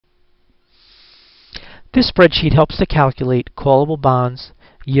This spreadsheet helps to calculate callable bonds,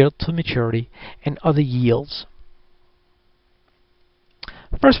 yield to maturity, and other yields.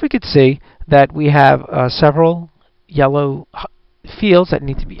 First, we could see that we have several yellow fields that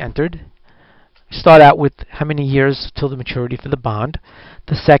need to be entered. Start out with how many years till the maturity for the bond.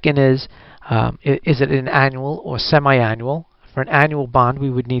 The second is it an annual or semi-annual? For an annual bond, we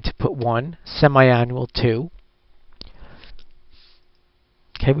would need to put 1, semi-annual 2.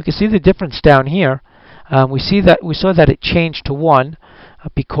 Okay, we can see the difference down here. We saw that it changed to 1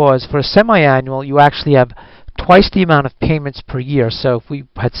 because for a semi-annual, you actually have twice the amount of payments per year. So if we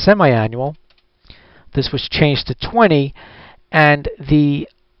had semi-annual, this was changed to 20, and the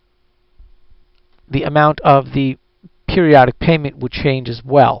amount of the periodic payment would change as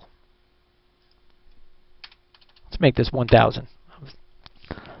well. Let's make this 1,000.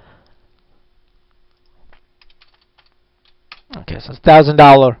 Okay, so it's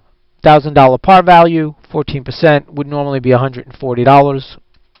 $1,000 par value, 14% would normally be $140,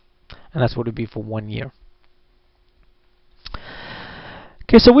 and that's what it would be for 1 year.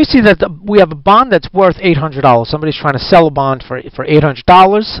 Okay, so we see that we have a bond that's worth $800. Somebody's trying to sell a bond for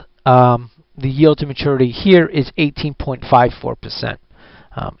 $800. The yield to maturity here is 18.54%.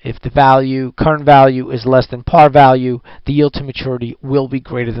 If the current value is less than par value, the yield to maturity will be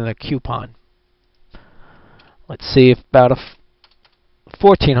greater than the coupon. Let's see if about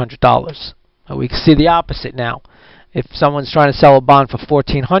 $1,400. We can see the opposite now. If someone's trying to sell a bond for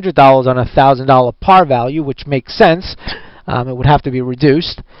 $1,400 on a $1,000 par value, which makes sense, it would have to be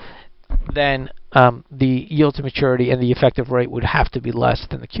reduced, then the yield to maturity and the effective rate would have to be less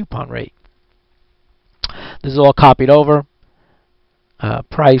than the coupon rate. This is all copied over.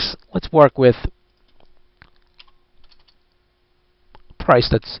 Price, let's work with price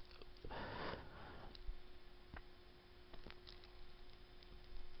that's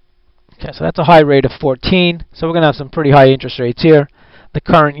okay, so that's a high rate of 14. So we're going to have some pretty high interest rates here. The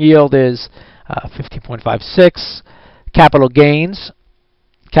current yield is 15.56. Capital gains.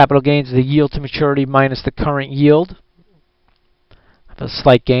 Capital gains is the yield to maturity minus the current yield. A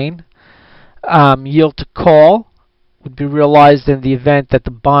slight gain. Yield to call would be realized in the event that the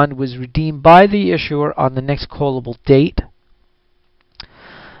bond was redeemed by the issuer on the next callable date.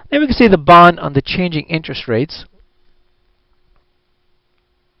 Then we can see the bond on the changing interest rates.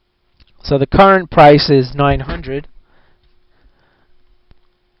 So the current price is $900.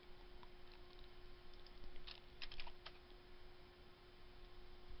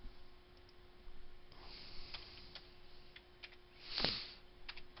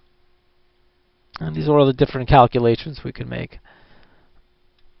 And these are all the different calculations we can make.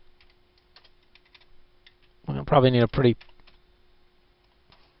 We're going to probably need a pretty...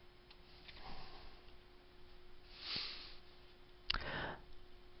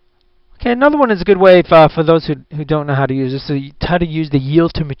 Okay, another one is a good way for those who don't know how to use this. So how to use the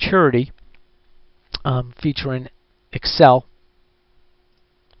yield to maturity feature in Excel.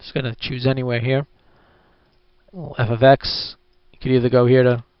 Just going to choose anywhere here. F of X. You could either go here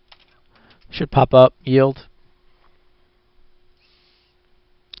to... Should pop up yield.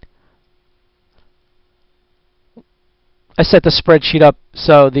 I set the spreadsheet up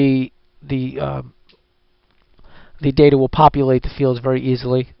so the data will populate the fields very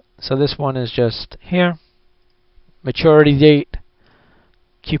easily. So this one is just here. Maturity date,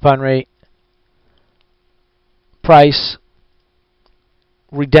 coupon rate, price,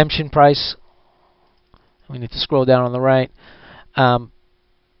 redemption price. We need to scroll down on the right.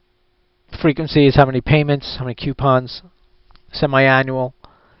 Frequency is how many payments, how many coupons, semi-annual.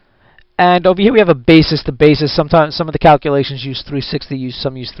 And over here we have a basis to basis. Sometimes some of the calculations use 360,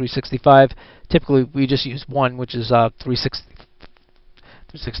 some use 365. Typically we just use one, which is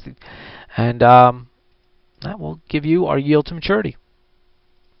 360. And that will give you our yield to maturity.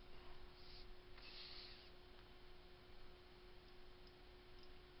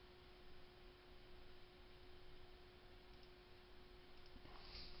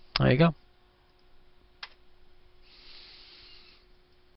 There you go.